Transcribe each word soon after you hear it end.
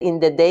in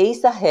the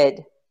days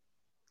ahead,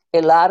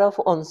 a lot of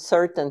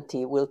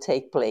uncertainty will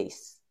take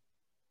place.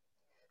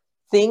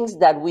 Things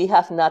that we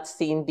have not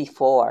seen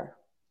before.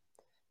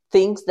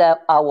 Things that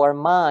our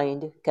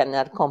mind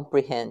cannot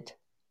comprehend.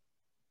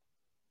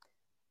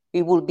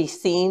 It will be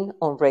seen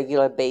on a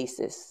regular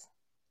basis.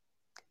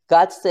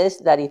 God says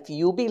that if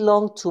you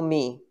belong to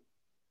me,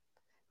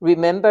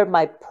 remember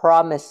my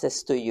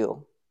promises to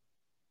you.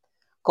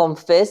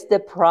 Confess the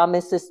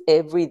promises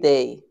every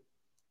day,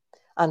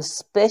 and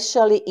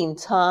especially in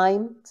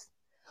times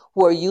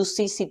where you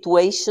see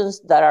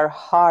situations that are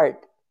hard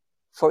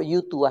for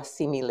you to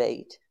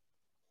assimilate.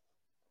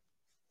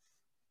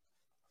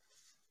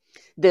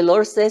 The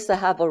Lord says, I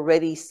have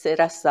already set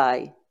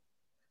aside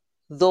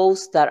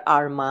those that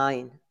are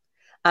mine,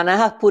 and I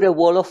have put a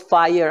wall of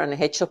fire and a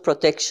hedge of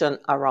protection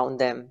around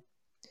them.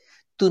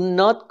 Do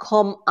not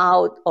come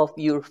out of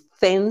your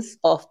fence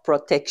of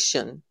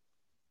protection.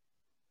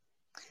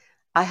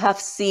 I have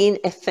seen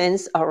a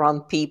fence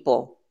around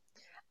people,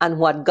 and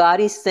what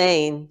God is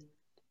saying,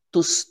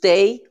 to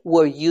stay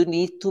where you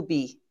need to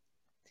be.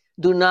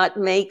 Do not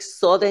make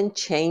sudden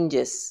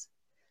changes.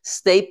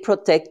 Stay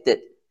protected.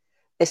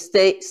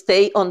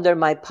 Stay under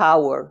my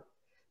power,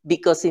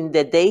 because in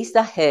the days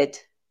ahead,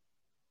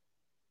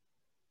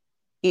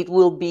 it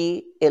will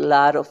be a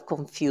lot of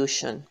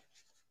confusion.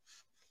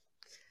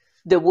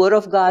 The Word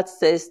of God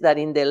says that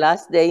in the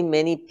last day,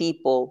 many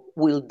people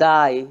will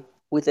die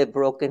with a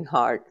broken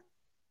heart.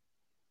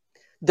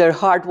 Their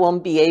heart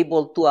won't be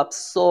able to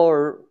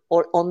absorb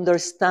or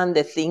understand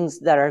the things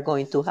that are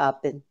going to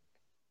happen.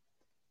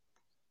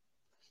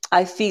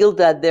 I feel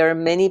that there are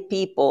many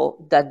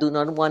people that do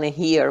not want to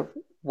hear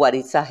what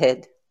is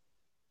ahead.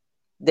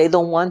 They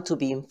don't want to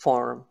be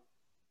informed.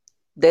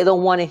 They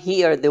don't want to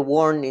hear the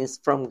warnings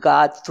from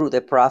God through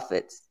the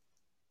prophets.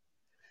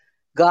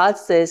 God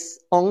says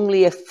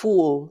only a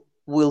fool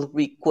will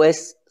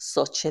request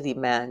such a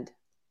demand.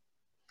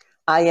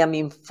 I am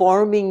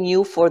informing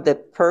you for the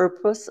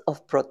purpose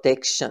of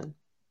protection.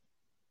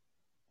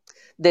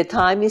 The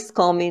time is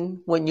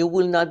coming when you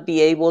will not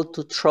be able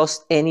to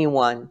trust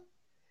anyone.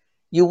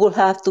 You will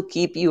have to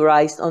keep your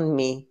eyes on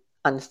me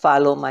and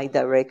follow my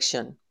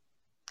direction.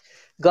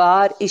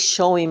 God is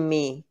showing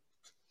me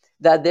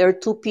that there are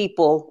two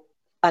people,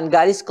 and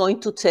God is going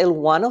to tell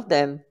one of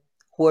them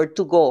where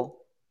to go.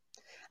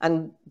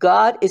 And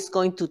God is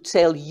going to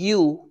tell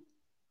you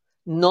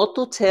not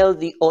to tell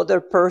the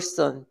other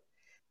person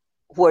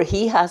where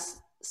he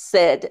has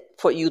said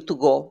for you to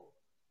go.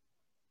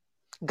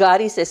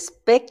 God is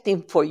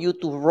expecting for you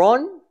to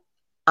run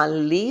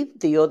and leave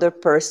the other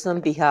person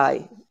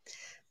behind.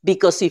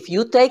 Because if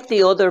you take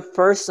the other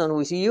person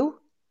with you,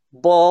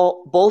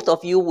 both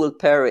of you will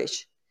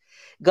perish.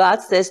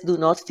 God says, do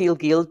not feel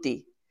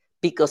guilty,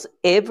 because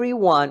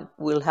everyone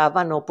will have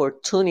an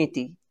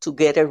opportunity to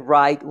get it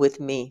right with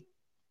me.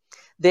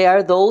 There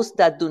are those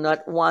that do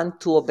not want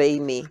to obey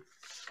me.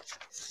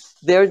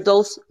 There are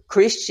those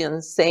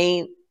Christians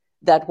saying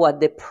that what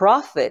the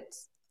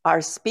prophets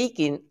are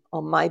speaking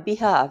on my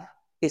behalf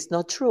is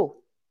not true.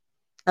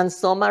 And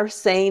some are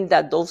saying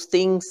that those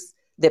things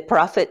the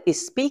prophet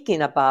is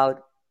speaking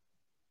about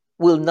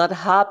will not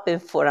happen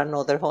for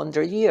another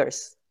 100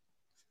 years.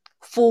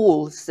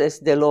 Fools, says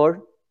the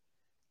Lord,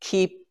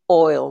 keep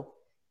oil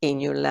in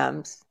your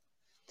lamps.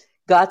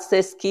 God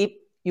says, keep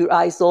your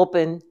eyes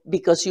open,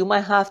 because you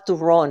might have to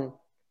run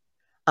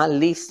and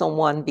leave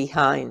someone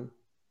behind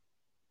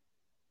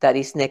that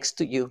is next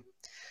to you.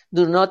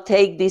 Do not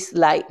take this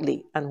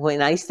lightly. And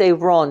when I say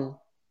run,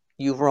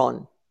 you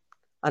run.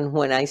 And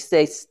when I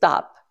say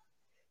stop,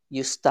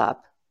 you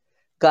stop.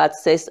 God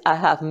says, I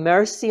have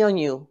mercy on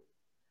you.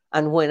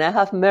 And when I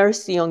have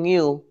mercy on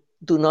you,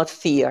 do not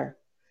fear,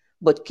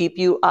 but keep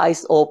your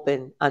eyes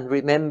open and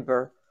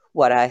remember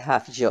what I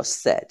have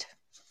just said.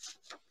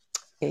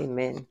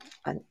 Amen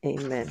and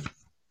amen.